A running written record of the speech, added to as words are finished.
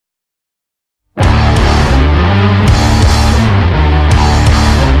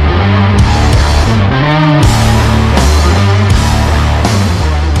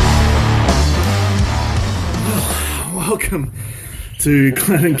to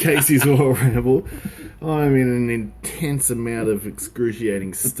Glenn and Casey's Royal Ramble. I'm in an intense amount of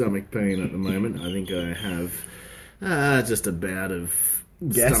excruciating stomach pain at the moment. I think I have just a bout of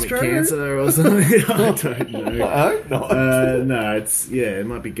stomach cancer or something. I don't know. I hope not. No, it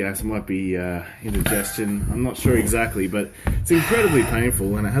might be gas, it might be indigestion. I'm not sure exactly, but it's incredibly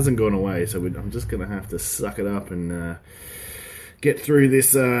painful and it hasn't gone away. So I'm just going to have to suck it up and get through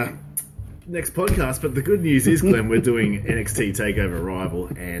this next podcast. But the good news is, Glenn, we're doing NXT TakeOver Rival,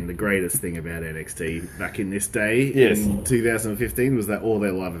 and the greatest thing about NXT back in this day in 2015 was that all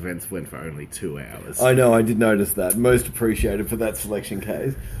their live events went for only 2 hours. I know, I did notice that. Most appreciated for that selection,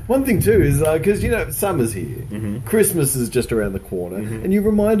 Case. One thing too is, because, summer's here. Christmas is just around the corner. And you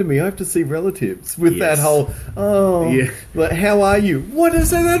reminded me I have to see relatives with that whole, like, how are you? What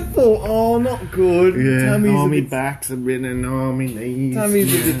is that for? Oh, not good. Yeah, my back's a bit and my knees.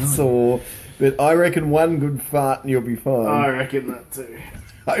 Tummy's a bit sore. But I reckon one good fart and you'll be fine. I reckon that too.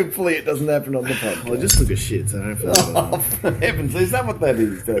 Hopefully it doesn't happen on the podcast. Well, I just took a shit, so hopefully for heaven's sake, is that what that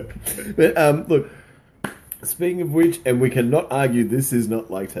is? But, look, speaking of which, and we cannot argue this is not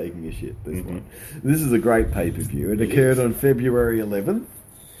like taking a shit, this one. This is a great pay-per-view. It occurred on February 11th.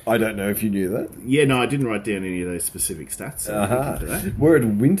 I don't know if you knew that. Yeah, no, I didn't write down any of those specific stats. So We're at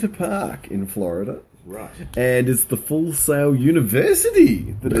Winter Park in Florida. Right. And it's the Full Sail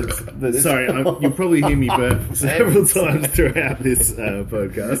University. Sorry, you'll probably hear me burp several times throughout this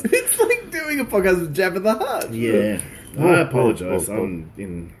podcast. It's like doing a podcast with Jabba the Hutt. Yeah. I apologise. I'm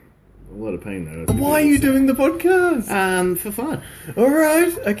in a lot of pain though. Why are you doing the podcast? For fun. All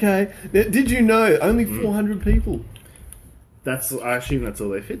right. Okay. Now, did you know only 400 people? I assume that's all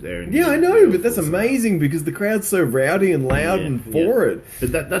they fit there. Yeah, I know, but that's amazing because the crowd's so rowdy and loud and for it.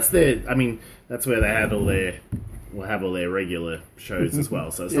 But that's their. I mean, that's where they had all their. Will have all their regular shows as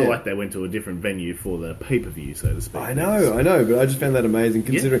well. So it's not like they went to a different venue for the pay-per-view, so to speak. I know, but I just found that amazing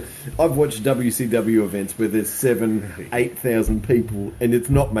considering I've watched WCW events where there's 8,000 people and it's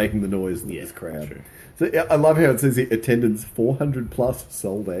not making the noise in this crowd. True. So I love how it says here, attendance 400 plus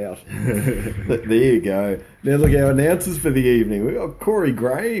sold out. There you go. Now look, our announcers for the evening. We've got Corey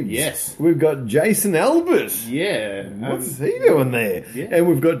Graves. Yes. We've got Jason Albert. Yeah. What's he doing there? Yeah. And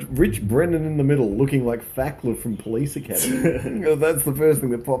we've got Rich Brennan in the middle looking like Fackler from Police Academy. Well, that's the first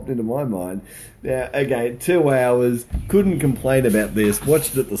thing that popped into my mind. Now, okay, 2 hours. Couldn't complain about this.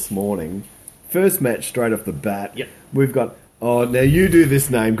 Watched it this morning. First match straight off the bat. Yep. We've got... Oh, now you do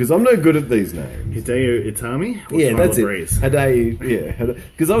this name, because I'm no good at these names. Hideo Itami? Yeah, that's it. Hideo,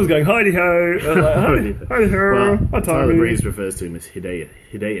 because I was going, hi-de-ho, hi-de-ho, well, Tyler Breeze refers to him as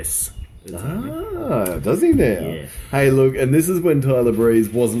Hideus. Does he now? Yeah. Hey, look, and this is when Tyler Breeze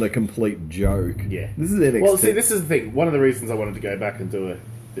wasn't a complete joke. Yeah. This is NXT. Well, see, this is the thing. One of the reasons I wanted to go back and do an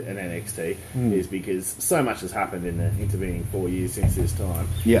NXT is because so much has happened in the intervening 4 years since this time.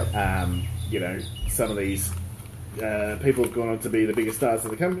 Yeah. Some of these... people have gone on to be the biggest stars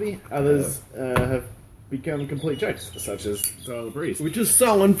of the company. Others have become complete jokes, such as Tyler Breeze. Which is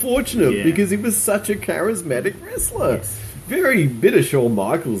so unfortunate, because he was such a charismatic wrestler. Yes. Very bit of Shawn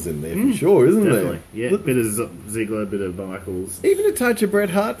Michaels in there, for sure, isn't definitely. there? Yeah, bit of Ziggler, bit of Michaels. Even a touch of Bret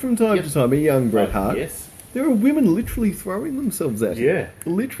Hart from time to time, a young Bret Hart. Yes. There are women literally throwing themselves at him. Yeah.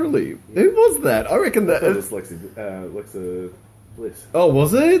 Literally. Who was that? I reckon that... It was Alexa Bliss. Oh,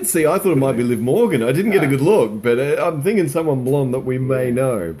 was it? See, I thought it might be Liv Morgan. I didn't get a good look, but I'm thinking someone blonde that we may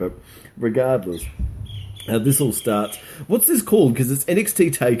know. But regardless, this all starts... What's this called? Because it's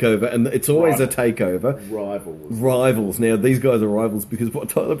NXT TakeOver, and it's always a takeover. Rivals. Now, these guys are rivals because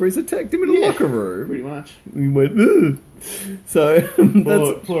Tyler Breeze attacked him in a locker room. Pretty much. He went, ugh. So,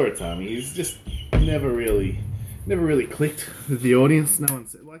 that's... Poor Tommy. He's just never really clicked with the audience. No one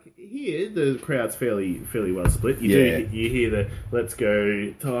said, like, here the crowd's fairly well split. You hear the let's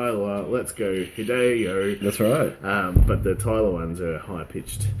go Tyler, let's go Hideo. That's right. But the Tyler ones are high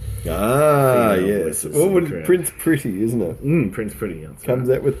pitched. Yes. Well, Prince Pretty, isn't it? Prince Pretty comes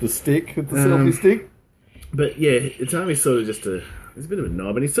out with the stick, with the selfie stick. But yeah, Itami's sort of just he's a bit of a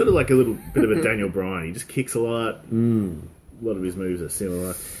knob, and he's sort of like a little bit of a Daniel Bryan. He just kicks a lot. A lot of his moves are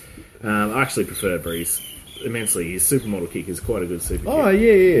similar. I actually prefer Breeze immensely. His supermodel kick is quite a good super kick. Oh,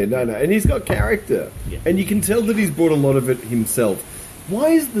 yeah. No. And he's got character. Yeah. And you can tell that he's brought a lot of it himself. Why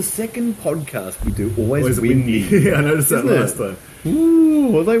is the second podcast we do always windy? Yeah, I noticed that last time. Ooh,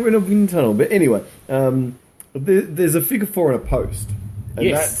 well, they were in a wind tunnel. But anyway, there's a figure 4 and a post.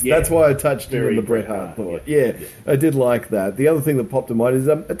 And that's why I touched him on the Bret Hart thought. Yeah, I did like that. The other thing that popped in mind is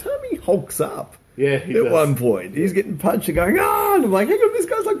Itami hulks up. Yeah, at one point. He's getting punched and going, and I'm like, hang on, this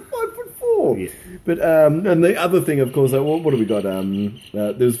guy's like 5'4". Yeah. But, and the other thing, of course, what do we got?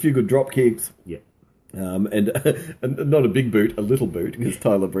 There's a few good drop kicks. Yeah. And not a big boot, a little boot, because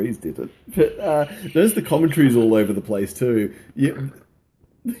Tyler Breeze did it. But notice the commentaries all over the place too.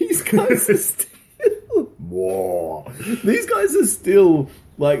 These guys are still... Whoa. These guys are still,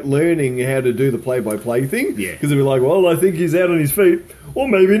 like, learning how to do the play-by-play thing. Yeah. Because they'll be like, well, I think he's out on his feet. Or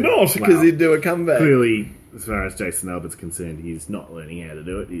maybe not, because he'd do a comeback. Clearly, as far as Jason Albert's concerned, he's not learning how to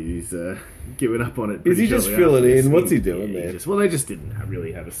do it. He's giving up on it. Is he just filling in? What's he doing there? They just didn't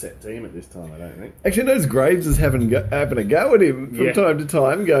really have a set team at this time, I don't think. Actually, notice Graves is having a go at him from time to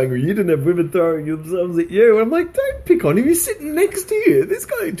time, going, well, you didn't have women throwing themselves at you. And I'm like, don't pick on him. He's sitting next to you. This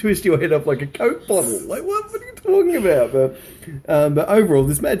guy twists your head up like a Coke bottle. Like, what are you talking about? But overall,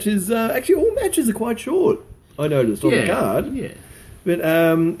 this match is... actually, all matches are quite short, I noticed, on the card. Yeah. But,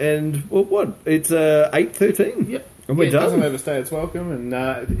 and, well, what? It's 8:13. Yep. And we're It done. doesn't overstay its welcome, and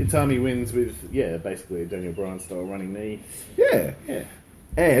Itami wins with, basically a Daniel Bryan-style running knee. Yeah. Yeah.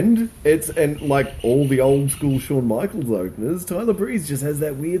 And like all the old school Shawn Michaels openers, Tyler Breeze just has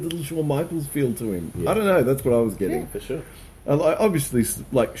that weird little Shawn Michaels feel to him. Yeah. I don't know, that's what I was getting. Yeah, for sure. Obviously,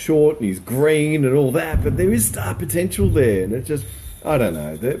 like, short and he's green and all that, but there is star potential there, and it's just... I don't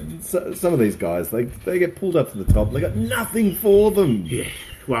know. Some of these guys, they get pulled up to the top. They got nothing for them. Yeah.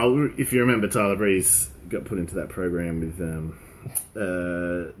 Well, if you remember, Tyler Breeze got put into that program with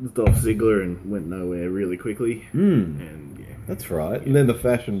Dolph Ziggler and went nowhere really quickly. And that's right. And then the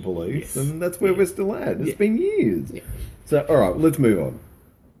Fashion Police, and that's where we're still at. It's been years. Yeah. So, all right, let's move on.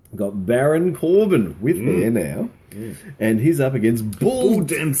 We've got Baron Corbin with there now, and he's up against Bull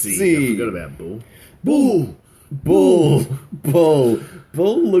Dempsey. I forgot about Bull. Bull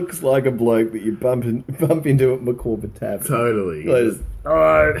looks like a bloke that you bump into at McCormick Tavern. Totally.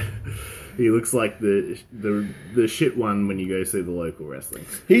 Alright. He looks like the shit one when you go see the local wrestling.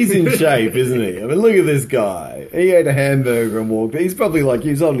 He's in shape, isn't he? I mean, look at this guy. He ate a hamburger and walked. He's probably like,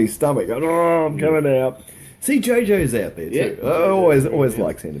 he's on his stomach going, oh, I'm coming out. See, JoJo's out there too. Yeah. I always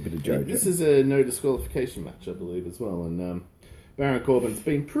like seeing a bit of JoJo. This is a no disqualification match, I believe, as well. And Baron Corbin's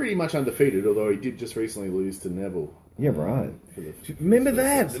been pretty much undefeated, although he did just recently lose to Neville. Yeah, right. Remember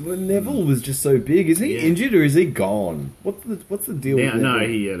that? When Neville was just so big. Is he injured or is he gone? What's the deal with Neville? No,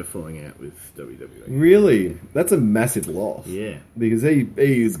 he had a falling out with WWE. Really? That's a massive loss. Yeah. Because he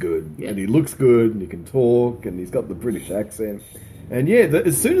is good, and he looks good, and he can talk, and he's got the British accent. And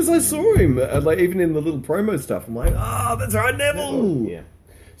as soon as I saw him, like even in the little promo stuff, I'm like, that's right, Neville! Yeah.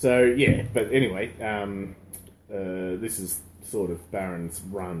 So, but anyway, this is sort of Baron's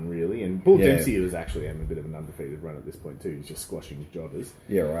run, really. And Bull Dempsey was actually having a bit of an undefeated run at this point, too. He's just squashing jobbers.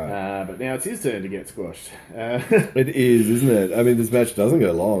 Yeah, right. But now it's his turn to get squashed. It is, isn't it? I mean, this match doesn't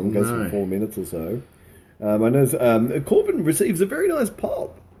go long. It goes for 4 minutes or so. I know Corbin receives a very nice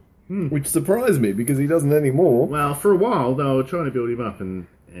pop, which surprised me because he doesn't anymore. Well, for a while, they were trying to build him up, and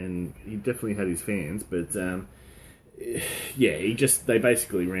he definitely had his fans. But, they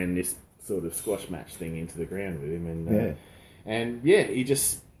basically ran this sort of squash match thing into the ground with him. And he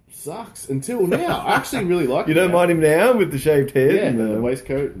just sucks until now. I actually really like him. You don't mind him now with the shaved head? Yeah, and the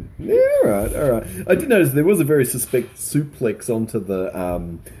waistcoat. Yeah, all right. I did notice there was a very suspect suplex onto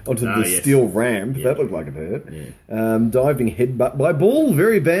the steel ramp. Yeah. That looked like it hurt. Yeah. Diving headbutt by Bull.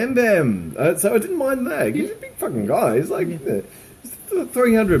 Very Bam Bam. So I didn't mind that. He's a big fucking guy. He's like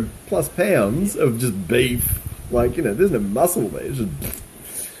 300 plus pounds of just beef. Like, there's no muscle there. It's just...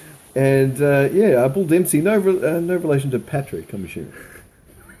 And, Bull Dempsey, no relation to Patrick, I'm assuming.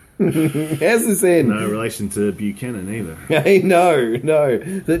 How's this end? No relation to Buchanan either. Hey, no.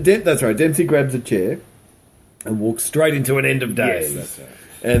 That's right, Dempsey grabs a chair and walks straight into an end of days. Yes, that's right.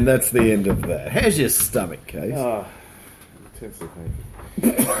 And that's the end of that. How's your stomach, Case? Oh, intensely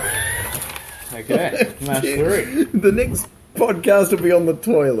painful. Okay, match 3. The next podcast will be on the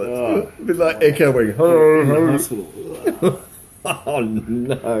toilet. Oh. It'll be like echoing. In the hospital. Oh,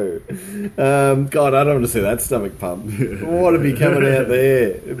 no. God, I don't want to see that stomach pump. What would be coming out there?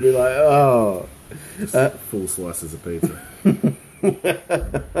 It'd be like, full slices of pizza.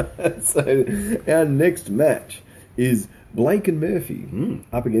 So, our next match is Blake and Murphy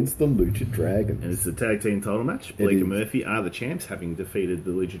up against the Lucha Dragons. And it's a tag team title match. Blake and Murphy are the champs, having defeated the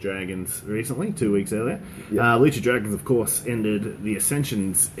Lucha Dragons recently, 2 weeks earlier. Yep. Lucha Dragons, of course, ended the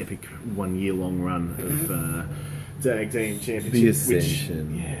Ascension's epic 1 year long run of... tag team championship. The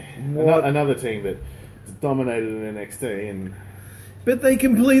Ascension. Another team that dominated in NXT, but they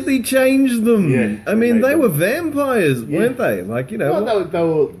completely changed them. Yeah, I mean, they were vampires, weren't they? Like, they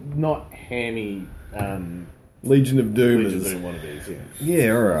were not hammy. Legion of Doom. Wannabes,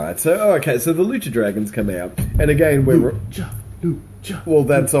 yeah, all right. So the Lucha Dragons come out, and again we're. Well,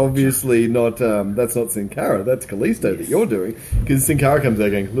 that's obviously not. That's not Sin Cara. That's Kalisto that you're doing, because Sin Cara comes out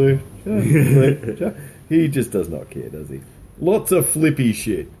going He just does not care, does he? Lots of flippy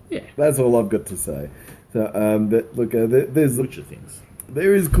shit. Yeah. That's all I've got to say. So, but look, there's Butcher things.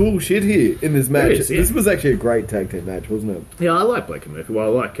 there is cool shit here in this match. Is, yeah. This was actually a great tag team match, wasn't it? Yeah, I like Blake and Murphy. Well, I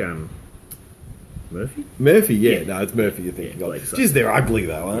like Murphy. Murphy, yeah. Yeah. No, it's Murphy you're thinking Yeah, of. Blake's Jeez, they're ugly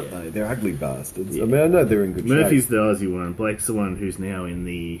though, aren't they? They're ugly bastards. Yeah. I mean, I know they're in good Murphy's shape. the Aussie one. Blake's the one who's now in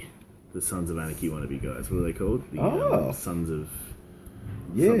the Sons of Anarchy wannabe guys. What are they called? The Sons of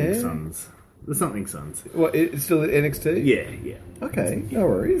something Sons. The something Sons. What, it's still at NXT? Yeah. Okay, no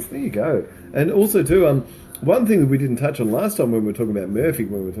worries. There you go. And also, too, one thing that we didn't touch on last time when we were talking about Murphy,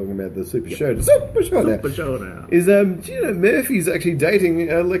 when we were talking about the Super Showdown, Super Showdown. is do you know Murphy's actually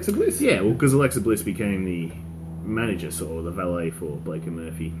dating Alexa Bliss? Yeah, well, because Alexa Bliss became the manager, sort of the valet for Blake and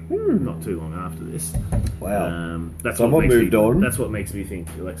Murphy, not too long after this. Wow. That's Someone what moved on. That's what makes me think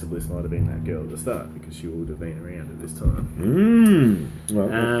Alexa Bliss might have been that girl at the start, because she would have been around at this time.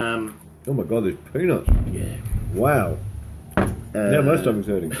 Right. Oh my god, there's peanuts. Yeah. Wow. Now my stomach's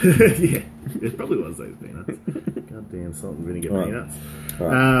hurting. Yeah, it probably was those peanuts. Goddamn salt and vinegar peanuts.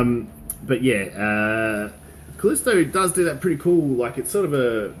 Right. But yeah, Callisto does do that pretty cool, like it's sort of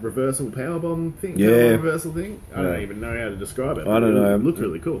a reversal powerbomb thing. Yeah. Powerbomb reversal thing. I don't even know how to describe it. I don't know. It looked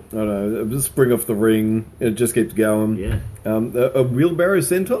really cool. I don't know. Just spring off the ring. It just keeps going. Yeah. A wheelbarrow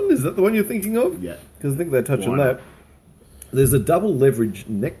senton, is that the one you're thinking of? Yeah. Because I think they touch Why on not? that. There's a double leverage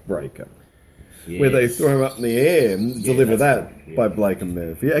neck breaker. Where they Yes. throw him up in the air and deliver that's that cool. by Blake and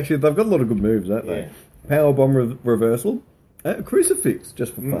Murphy. Actually, they've got a lot of good moves, don't they? Yeah. Powerbomb reversal, crucifix,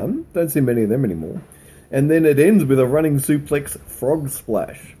 just for fun. Don't see many of them anymore. And then it ends with a running suplex frog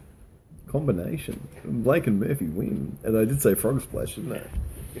splash. Combination. Blake and Murphy win. And I did say frog splash, didn't I?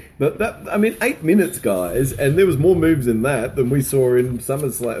 But that, 8 minutes, guys, and there was more moves in that than we saw in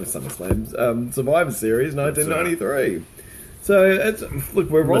SummerSlam's Survivor Series 1993. So, look,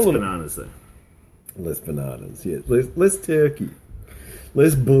 we're Less rolling. bananas though. Less bananas, yes. Less turkey.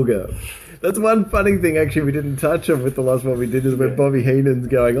 Less booger. That's one funny thing, actually, we didn't touch on with the last one we did, is when Bobby Heenan's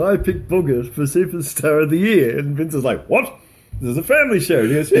going, I picked Booger for Superstar of the Year. And Vince is like, what? This is a family show. And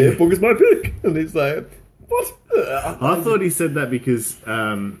he goes, yeah, Booger's my pick. And he's like, what? I thought he said that because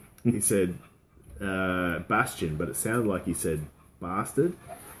he said Bastion, but it sounded like he said bastard.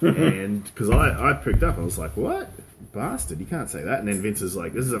 And because I picked up, I was like, what? Bastard? You can't say that. And then Vince is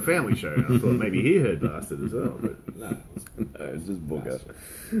like, this is a family show. And I thought maybe he heard bastard as well. But no. No, it's just Booger.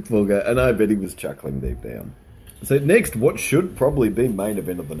 Booger. And I bet he was chuckling deep down. So next, what should probably be main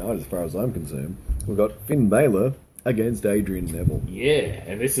event of the night as far as I'm concerned, we've got Finn Balor against Adrian Neville. Yeah,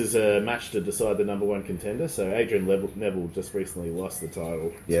 and this is a match to decide the number one contender. So Adrian Neville just recently lost the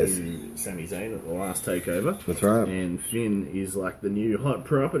title to Sami Zayn at the last takeover. That's right. And Finn is like the new hot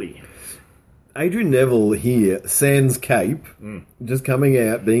property. Adrian Neville here, sans cape, just coming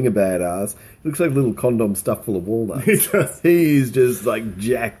out, being a badass. Looks like a little condom stuffed full of walnuts. He does. He's just like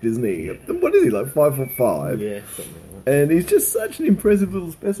jacked, isn't he? What is he, like 5'5"? Yeah, something like that. And he's just such an impressive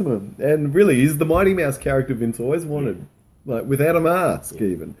little specimen. And really, he's the Mighty Mouse character Vince always wanted. Like, without a mask,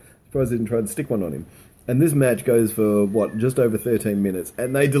 even. Surprised they didn't try and stick one on him. And this match goes for, just over 13 minutes.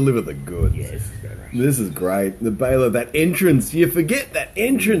 And they deliver the goods. Yeah, this is great. This is great. The Balor, that entrance. You forget that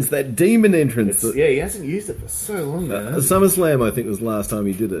entrance, that demon entrance. Yeah, he hasn't used it for so long now. has he? SummerSlam, I think, was the last time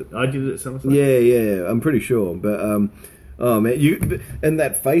he did it. I did it at SummerSlam. Yeah, I'm pretty sure. But, oh man, and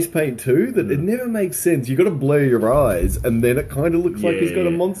that face paint too, that it never makes sense. You got to blur your eyes, and then it kind of looks like he's got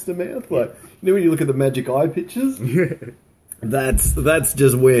a monster mouth. Like, when you look at the Magic Eye pictures, that's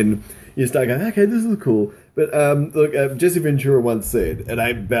just when you start going, okay, this is cool. But look, Jesse Ventura once said, "It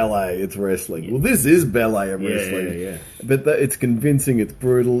ain't ballet, it's wrestling." Yeah. Well, this is ballet and wrestling. Yeah. But it's convincing, it's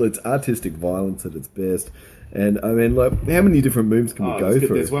brutal, it's artistic violence at its best. And I mean, like, how many different moves can we go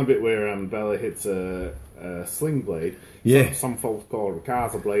through? There's one bit where Balor hits a sling blade. Yeah. Some folks call it a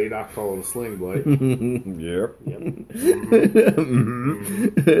casa blade. I call it a sling blade. Yep.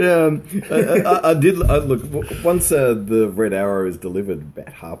 I did look once the Red Arrow is delivered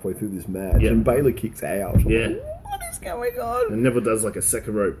about halfway through this match, and Balor kicks out. Yeah. What is going on? And Neville does like a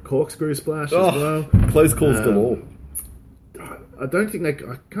second rope corkscrew splash as well. Close calls galore. I don't think I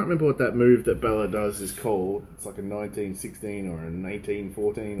can't remember what that move that Balor does is called. It's like a 1916 or an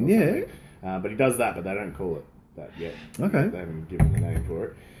 1814 or something. But he does that, but they don't call it that yet. Okay. They haven't given the name for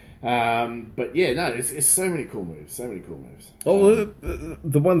it. But yeah, no, it's so many cool moves. Oh,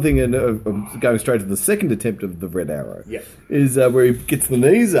 the one thing, and going straight to the second attempt of the Red Arrow, is where he gets the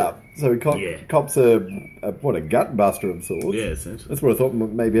knees up. So he cops a gut buster of sorts. Yeah, essentially. That's what I thought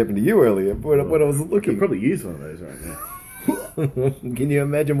maybe happened to you earlier when I was looking. Could probably use one of those right now. Can you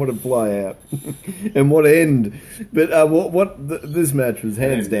imagine what a fly out and what end? But this match was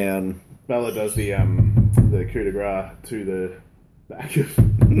hands down. Bella does the coup de grace to the back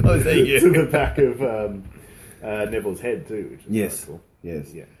of Neville's head too, which is cool.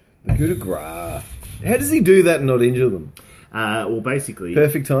 Yes. The coup de grace. How does he do that and not injure them? Well, basically,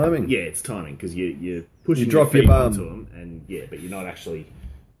 perfect timing. Yeah, it's timing because you pushing drop your your feet bum onto them, and but you're not actually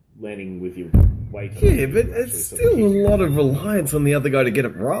landing with your weight. Yeah, but it's still a lot of reliance on the other guy to get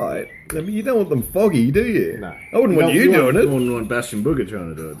it right. I mean, you don't want them foggy, do you? No, I wouldn't want you doing it. I wouldn't want Bastion Booger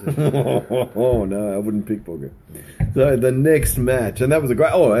trying to do it. Oh no, I wouldn't pick Booger. So the next match, and that was a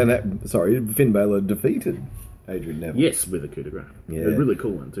great. Finn Balor defeated Adrian Neville. Yes, with a coup de grace. Yeah, a really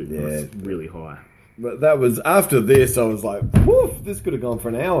cool one too. Yeah, nice, really high. But that was after this. I was like, "Woof! This could have gone for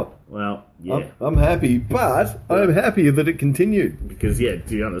an hour." Well, yeah, I'm happy, but I'm happy that it continued because, to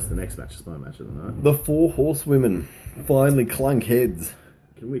be honest, the next match is my match of the night. The 4 horsewomen finally clunk heads.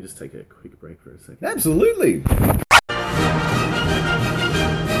 Can we just take a quick break for a second? Absolutely.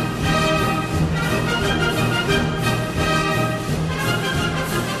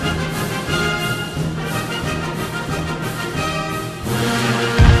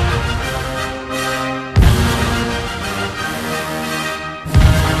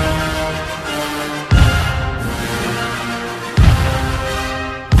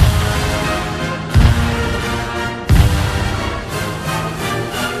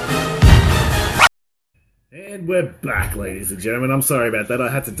 And we're back, ladies and gentlemen. I'm sorry about that. I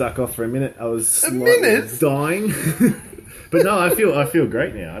had to duck off for a minute. I was dying. But no, I feel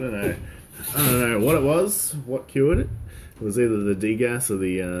great now. I don't know what it was, what cured it. It was either the degas or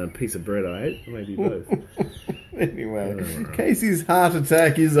the piece of bread I ate, or maybe both. Anyway, Casey's heart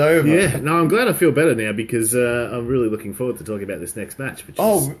attack is over. Yeah, no, I'm glad I feel better now because I'm really looking forward to talking about this next match. Which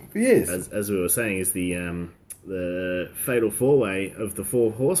yes, as we were saying, is the fatal 4-way of the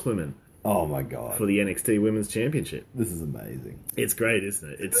 4 horsewomen. Oh my god! For the NXT Women's Championship. This is amazing. It's great, isn't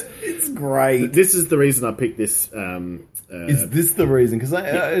it? It's great. This is the reason I picked this. Is this the reason? Because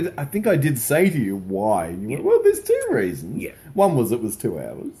I think I did say to you why. You went, well, there's 2 reasons. Yeah. One was it was 2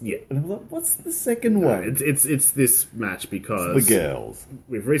 hours. Yeah. And I was like, what's the second one? It's this match because the girls.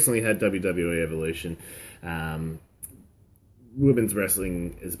 We've recently had WWE Evolution. Women's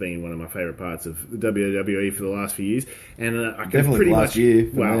wrestling has been one of my favourite parts of the WWE for the last few years, and I can definitely pretty last much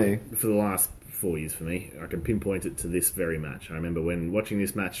year for me. For the last 4 years for me, I can pinpoint it to this very match. I remember when watching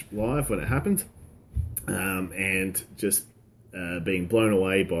this match live when it happened, and just being blown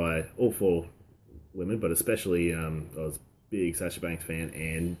away by all 4 women, but especially I was a big Sasha Banks fan,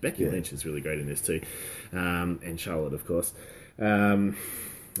 and Becky Lynch is really great in this too, and Charlotte, of course.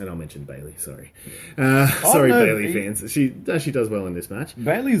 And I'll mention Bayley. Sorry, Bayley fans. She does well in this match.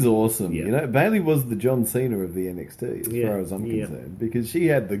 Bayley's awesome. Yeah. You know, Bayley was the John Cena of the NXT, as far as I'm concerned, because she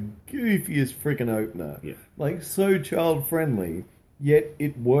had the goofiest freaking opener. Yeah. Like so child friendly, yet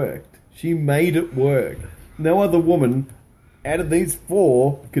it worked. She made it work. No other woman out of these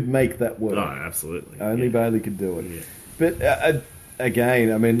 4 could make that work. Oh, absolutely. Only Bayley could do it. Yeah. But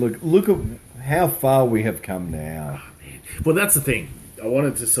again, I mean, look at how far we have come now. Oh, man. Well, that's the thing. I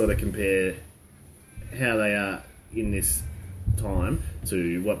wanted to sort of compare how they are in this time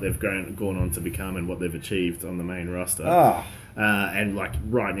to what they've gone on to become and what they've achieved on the main roster. And like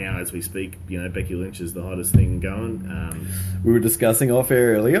right now, as we speak, Becky Lynch is the hottest thing going. We were discussing off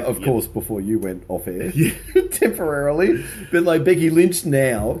air earlier, of course, before you went off air temporarily. But like Becky Lynch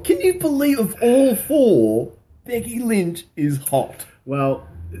now, can you believe of all 4, Becky Lynch is hot? Well,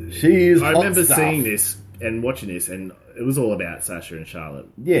 she is. I remember seeing this and watching this, and it was all about Sasha and Charlotte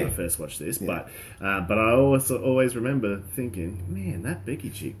when I first watched this. Yeah. But I always remember thinking, man, that Becky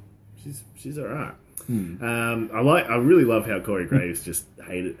chick, she's alright. I really love how Corey Graves just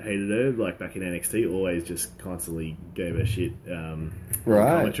hated her, like back in NXT, always just constantly gave her shit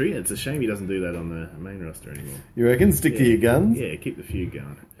commentary. It's a shame he doesn't do that on the main roster anymore. You reckon? Stick to your guns? Yeah, keep the feud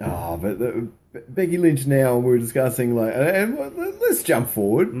going. Oh, but Becky Lynch now, we were discussing, like, and let's jump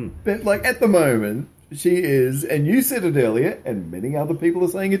forward, but like at the moment, she is, and you said it earlier, and many other people are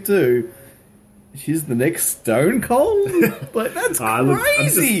saying it too, she's the next Stone Cold? Like, that's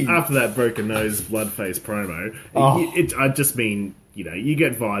crazy! After that broken nose, bloodface promo, I just mean, you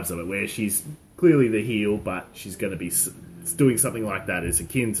get vibes of it, where she's clearly the heel, but she's going to be doing something like that is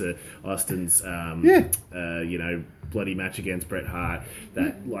akin to Austin's, bloody match against Bret Hart,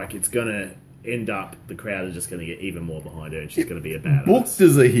 that, like, it's going to end up, the crowd is just going to get even more behind her, and she's going to be a badass. Booked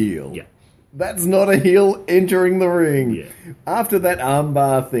as a heel. Yeah. That's not a heel entering the ring. Yeah. After that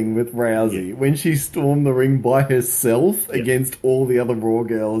armbar thing with Rousey, when she stormed the ring by herself against all the other Raw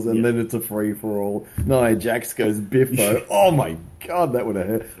girls, and then it's a free-for-all, Nia Jax goes biffo. Oh my God, that would have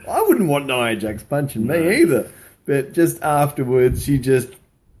hurt. I wouldn't want Nia Jax punching me either. But just afterwards, she just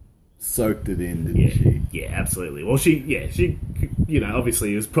soaked it in, didn't she? Yeah, absolutely. Well, she,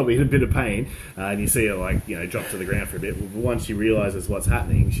 obviously it was probably in a bit of pain, and you see her, drop to the ground for a bit. But once she realises what's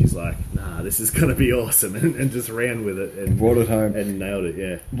happening, she's like, nah, this is going to be awesome, and just ran with it. And brought it home. And nailed it,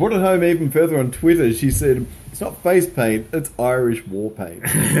 yeah. Brought it home even further on Twitter. She said, it's not face paint, it's Irish war paint.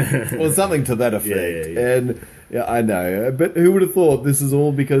 Or something to that effect. Yeah. And... yeah, I know, but who would have thought this is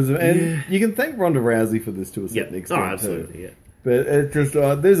all because of... And you can thank Ronda Rousey for this to a certain extent, absolutely, too. yeah. But it just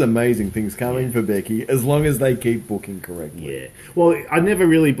there's amazing things coming for Becky as long as they keep booking correctly. Yeah. Well, I never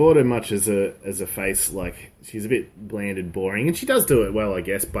really bought her much as a face. Like, she's a bit bland and boring, and she does do it well, I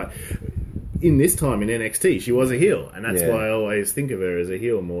guess. But in this time in NXT, she was a heel, and that's why I always think of her as a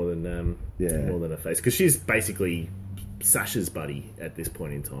heel more than a face, because she's basically Sasha's buddy at this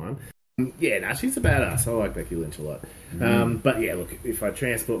point in time. Yeah, she's a badass. I like Becky Lynch a lot. But yeah, look, if I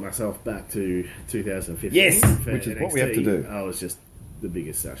transport myself back to 2015, which is NXT, what we have to do. I was just the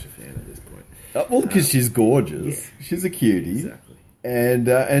biggest Sasha fan at this point. Well, because she's gorgeous. Yeah. She's a cutie. Exactly. And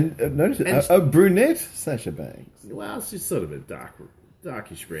notice a brunette Sasha Banks. Well, she's sort of a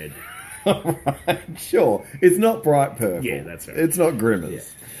darkish red. Right, sure. It's not bright purple. Yeah, that's right. It's not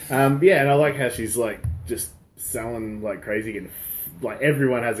Grimace. Yeah, and I like how she's just selling like crazy, and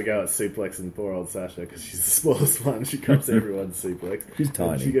everyone has a go at suplexing poor old Sasha because she's the smallest one. She cuts everyone's suplex. She's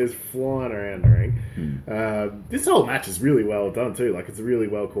tiny. And she goes flying around the ring. This whole match is really well done too. Like, it's really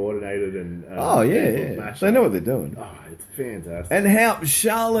well coordinated and match. They know what they're doing. Oh, it's fantastic. And how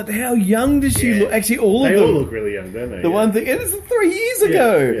young does she look? Actually, all of them. They all look really young, don't they? The one thing, and it's 3 years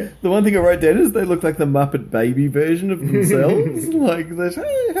ago. Yeah. The one thing I wrote down is they look like the Muppet Baby version of themselves. Like this,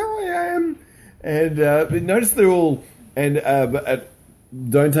 hey, here I am. And notice they're all. And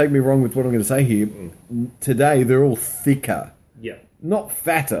don't take me wrong with what I'm going to say here. Today, they're all thicker. Yeah. Not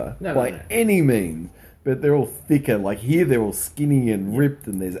fatter by any means, but they're all thicker. Like here, they're all skinny and ripped,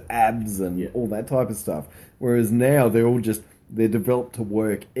 and there's abs and all that type of stuff. Whereas now, they're developed to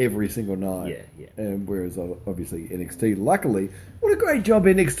work every single night. Yeah. And whereas obviously NXT, luckily, what a great job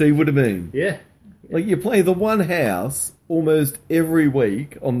NXT would have been. Yeah. Like, you play the one house almost every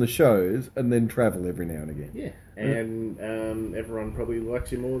week on the shows and then travel every now and again. Yeah. And everyone probably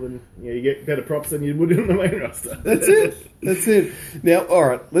likes you more than... you get better props than you would on the main roster. That's it. Now, all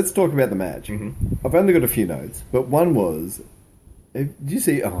right, let's talk about the match. Mm-hmm. I've only got a few notes, but one was... Did you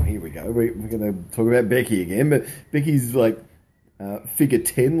see... Oh, here we go. We're going to talk about Becky again, but Becky's figure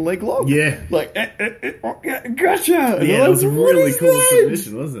 10 leg lock. Yeah. Gotcha! Yeah, it was a really cool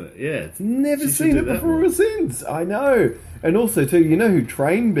submission, wasn't it? Yeah. Never seen it before or since. I know. And also, too, you know who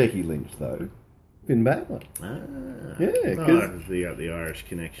trained Becky Lynch, though? Finn Balor. Yeah. The Irish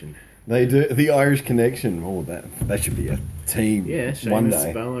connection. They do. The Irish connection. Oh, that should be a team one day.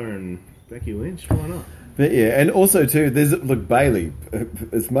 Sheamus, Balor and Becky Lynch. Why not? But yeah, and also too, look, Bayley,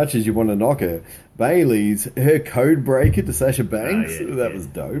 as much as you want to knock her, her code breaker to Sasha Banks, that was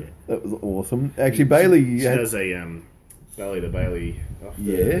dope. Yeah. That was awesome. Actually, Bayley... She has a belly to Bayley off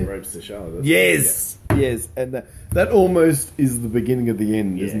the ropes to Charlotte. Yes, and that almost is the beginning of the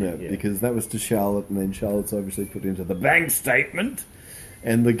end, isn't it? Yeah. Because that was to Charlotte, and then Charlotte's obviously put into the bank statement.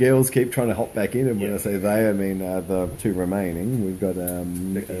 And the girls keep trying to hop back in, and when I say they, I mean the two remaining. We've got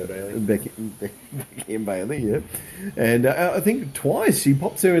Becky and Bayley, and I think twice she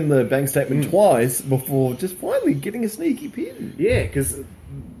pops her in the bank statement twice before just finally getting a sneaky pin. Yeah, because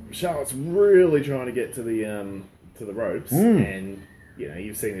Charlotte's really trying to get to the ropes, and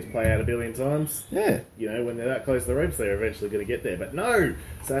you've seen this play out a billion times. Yeah, when they're that close to the ropes, they're eventually going to get there. But no,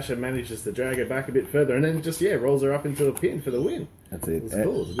 Sasha manages to drag her back a bit further, and then just rolls her up into a pin for the win. That's it. It was cool.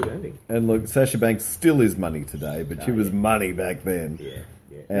 It was a good ending. And look, Sasha Banks still is money today, but she was money back then. Yeah.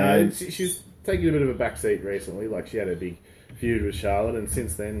 And she's taken a bit of a backseat recently. Like, she had a big feud with Charlotte, and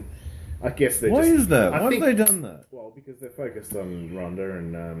since then, I guess they're Why is that? Why have they done that? Well, because they're focused on Ronda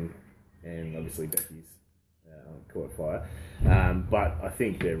and obviously Becky's caught fire. But I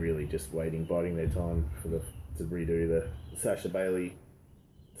think they're really just biding their time to redo the Sasha Bayley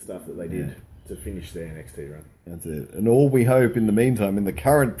stuff that they did to finish their NXT run. That's it. And all we hope in the meantime, in the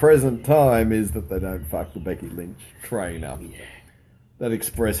current present time, is that they don't fuck the Becky Lynch trainer. Yeah. That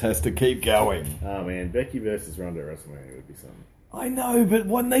express has to keep going. Oh man, Becky versus Ronda at WrestleMania would be something. I know, but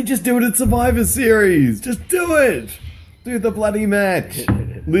why don't they just do it at Survivor Series? Just do it! Do the bloody match.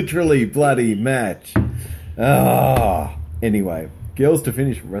 Literally bloody match. Anyway, girls to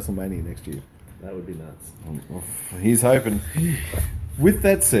finish WrestleMania next year. That would be nuts. He's hoping. With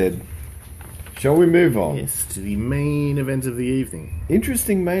that said, shall we move on? Yes, to the main event of the evening.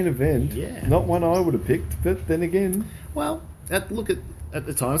 Interesting main event. Yeah. Not one I would have picked, but then again... Well, look at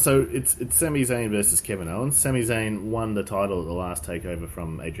the time, so it's Sami Zayn versus Kevin Owens. Sami Zayn won the title at the last takeover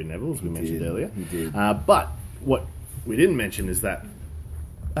from Adrian Neville, as we mentioned earlier. He did. But what we didn't mention is that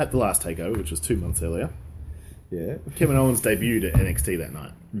at the last takeover, which was 2 months earlier, Kevin Owens debuted at NXT that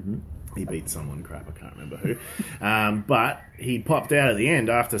night. Mm-hmm. He beat someone, crap, I can't remember who. But he popped out at the end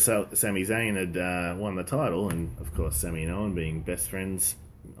after Sami Zayn had won the title, and of course Sami and Owens being best friends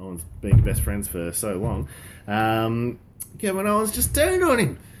for so long. Kevin Owens just turned on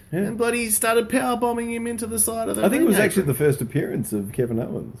him and bloody started powerbombing him into the side of the ring. I think it was actually the first appearance of Kevin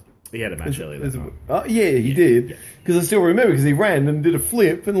Owens. He had a match earlier that night. Oh, yeah, he did. Because I still remember, because he ran and did a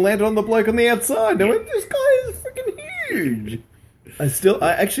flip and landed on the bloke on the outside. And I went, this guy is freaking huge. I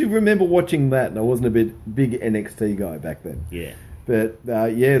actually remember watching that, and I wasn't a big NXT guy back then. Yeah. But,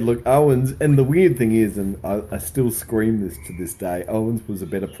 look, Owens, and the weird thing is, and I still scream this to this day, Owens was a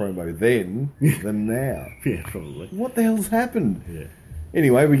better promo then than now. Yeah, probably. What the hell's happened? Yeah.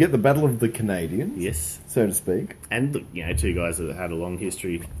 Anyway, we get the Battle of the Canadians. Yes. So to speak. And, look, two guys that had a long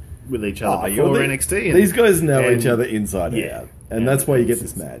history with each other before NXT. And, these guys know each other inside out. And Yeah, that's why you get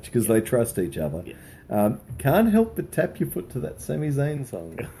this match, because they trust each other. Yeah. Can't help but tap your foot to that Sami Zayn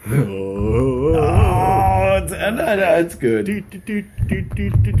song. It's good.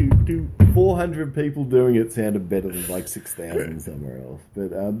 400 people doing it sounded better than like 6,000 somewhere else.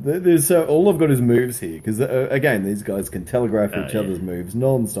 But all I've got is moves here, because again, these guys can telegraph each other's moves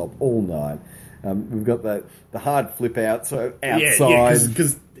non-stop all night. We've got the hard flip out, so outside.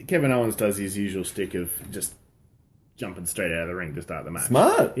 Because Kevin Owens does his usual stick of just jumping straight out of the ring to start the match.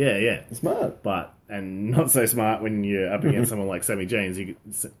 Smart. Yeah. Smart. And not so smart when you're up against someone like Sami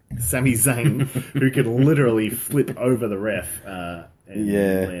Zayn, who can literally flip over the ref and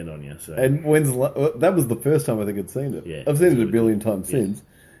land on you. So. And that was the first time I think I'd seen it. Yeah, I've seen it a billion times since.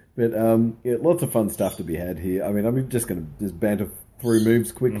 But lots of fun stuff to be had here. I mean, I'm just going to just banter through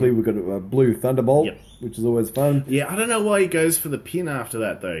moves quickly. We've got a blue Thunderbolt, which is always fun. Yeah, I don't know why he goes for the pin after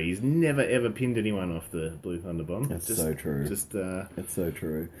that, though. He's never, ever pinned anyone off the blue Thunderbolt. That's so true. It's so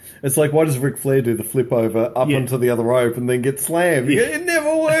true. It's like, why does Ric Flair do the flip over up onto the other rope and then get slammed? Yeah. It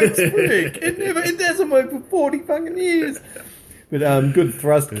never works, Rick. It doesn't work for 40 fucking years. But good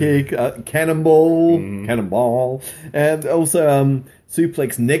thrust kick, cannonball, and also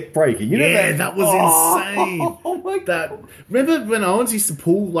suplex neck breaker. You know that was insane. Oh my god! Remember when Owens used to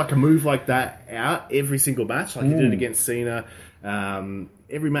pull like a move like that out every single match, like he did against Cena?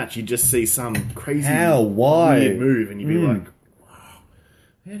 Every match you just see some crazy weird move, and you'd be like, "Wow,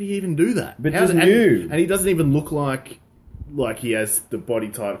 how do you even do that?" But new, and he doesn't even look like he has the body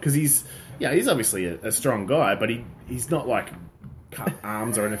type, because he's obviously a strong guy, but he's not like cut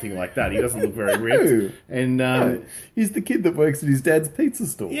arms or anything like that. He doesn't look very ripped. And he's the kid that works at his dad's pizza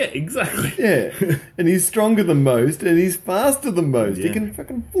store. Yeah, exactly. Yeah. And he's stronger than most, and he's faster than most. Yeah. He can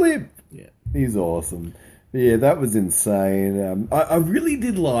fucking flip. Yeah. He's awesome. Yeah, that was insane. I really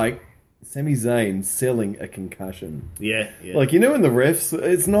did like Sami Zayn selling a concussion. Yeah. Like, when the refs,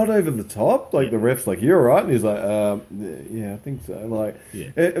 it's not over the top. Like, the ref's like, you're all right. And he's like, yeah, I think so. Like,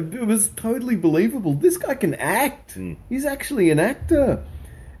 it was totally believable. This guy can act. He's actually an actor.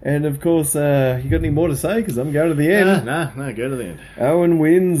 And, of course, you got any more to say? Because I'm going to the end. No, go to the end. Owen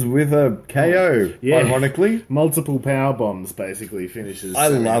wins with a KO, ironically. Multiple power bombs, basically, finishes. I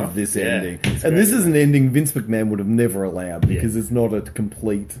love this ending. And this is an ending Vince McMahon would have never allowed, because it's not a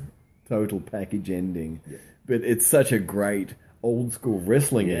complete total package ending, but it's such a great old school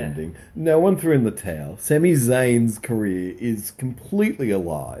wrestling ending. No one threw in the towel. Sami Zayn's career is completely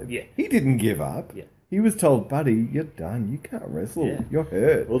alive. He didn't give up. He was told, buddy, you're done. You can't wrestle. You're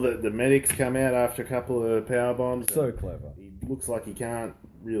hurt. Well, the medics come out after a couple of power bombs. So clever. He looks like he can't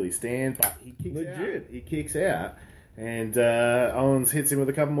really stand, but he kicks Legit. out. He kicks out. And Owens hits him with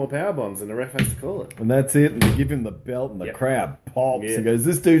a couple more power bombs, and the ref has to call it. And that's it. And they give him the belt, and the crowd pops and goes,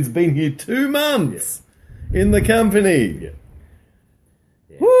 "This dude's been here 2 months in the company."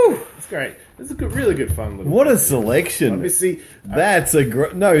 Woo! It's great. It's a really good fun. What a selection! Obviously, that's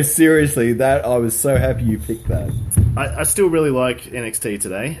no, seriously. That I was so happy you picked that. I still really like NXT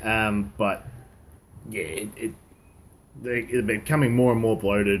today, but they're becoming more and more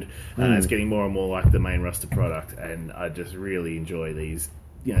bloated, and it's getting more and more like the main roster product, and I just really enjoy these.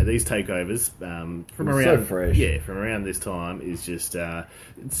 These takeovers from around so fresh. From around this time is just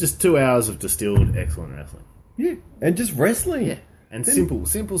it's just 2 hours of distilled excellent wrestling. Yeah, and just wrestling. And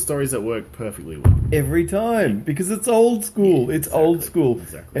simple stories that work perfectly well. Every time, because it's old school. Yeah, it's old school.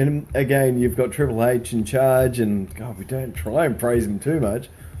 Exactly. And again, you've got Triple H in charge, and God, we don't try and praise him too much.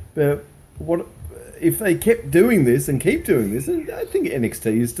 But what if they kept doing this and keep doing this? And I think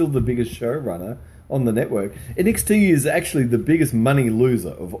NXT is still the biggest showrunner on the network. NXT is actually the biggest money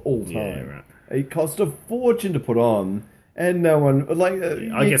loser of all time. Yeah, right. It cost a fortune to put on, and no one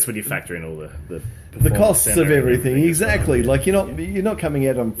I guess when you factor in all the costs center of and everything, exactly. well, Like you're not coming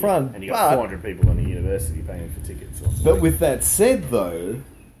out on front, and you got 400 people in the university paying for tickets. But with that said, though,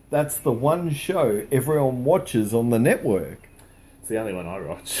 that's the one show everyone watches on the network. It's the only one I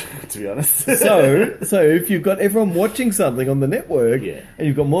watch, to be honest. So if you've got everyone watching something on the network, Yeah. and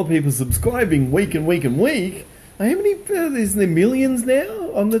you've got more people subscribing week and week and week, how many? Is there millions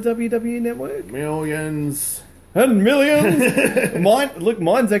now on the WWE network? Millions. And millions.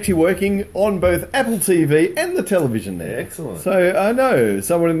 Mine's actually working on both Apple TV and the television now. Excellent. So I know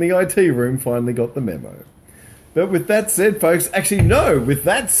someone in the IT room finally got the memo. But with that said, folks, actually no. With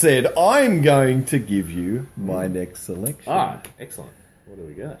that said, I'm going to give you my next selection. Excellent. What do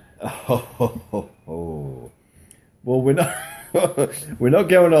we got? Well, we're not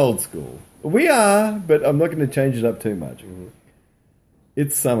going old school. We are, but I'm not going to change it up too much. Mm-hmm.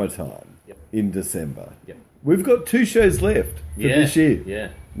 It's summertime in December. Yep. We've got 2 shows left for this year. Yeah.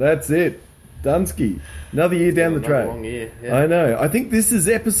 That's it. Dunsky. Another year down the track. Long year. Yeah. I know. I think this is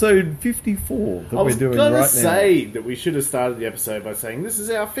episode 54 that we're doing right now. I was going to say that we should have started the episode by saying this is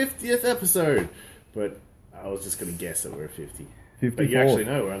our 50th episode. But I was just going to guess that we're at 50. 54. But you actually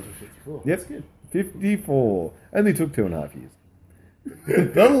know we're on to 54. Yep. That's good. 54. Only took 2.5 years.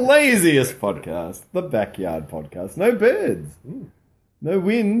 The laziest podcast. The backyard podcast. No birds. No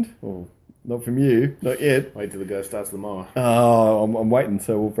wind. Well, not from you. Not yet. Wait till the guy starts the mower. Oh, I'm waiting,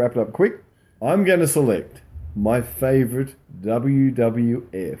 so we'll wrap it up quick. I'm going to select my favourite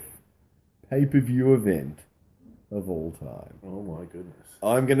WWF pay-per-view event of all time. Oh my goodness.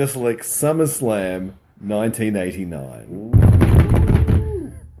 I'm going to select SummerSlam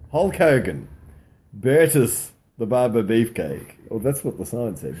 1989. Hulk Hogan, Bertus the Barber Beefcake, oh, that's what the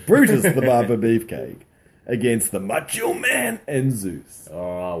sign said, Brutus the Barber Beefcake, against the Macho Man and Zeus.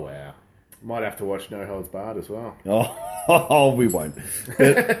 Oh, wow. Might have to watch No Holds Barred as well. Oh, we won't.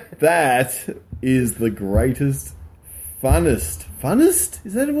 But that is the greatest, funnest?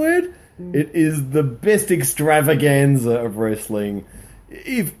 Is that a word? It is the best extravaganza of wrestling.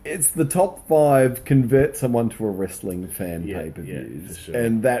 If it's the top 5 convert someone to a wrestling fan pay-per-views. Yeah, for sure.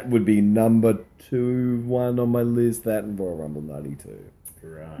 And that would be number 1 on my list, that and Royal Rumble 92.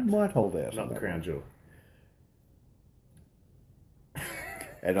 Right. Might hold out. Not the Crown Jewel.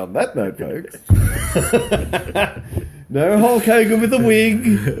 And on that note, folks, no Hulk Hogan with a wig,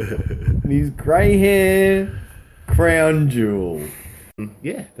 and his grey hair, Crown Jewel.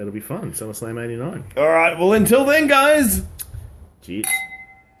 Yeah, that'll be fun. SummerSlam 89. All right, well, until then, guys. Cheers.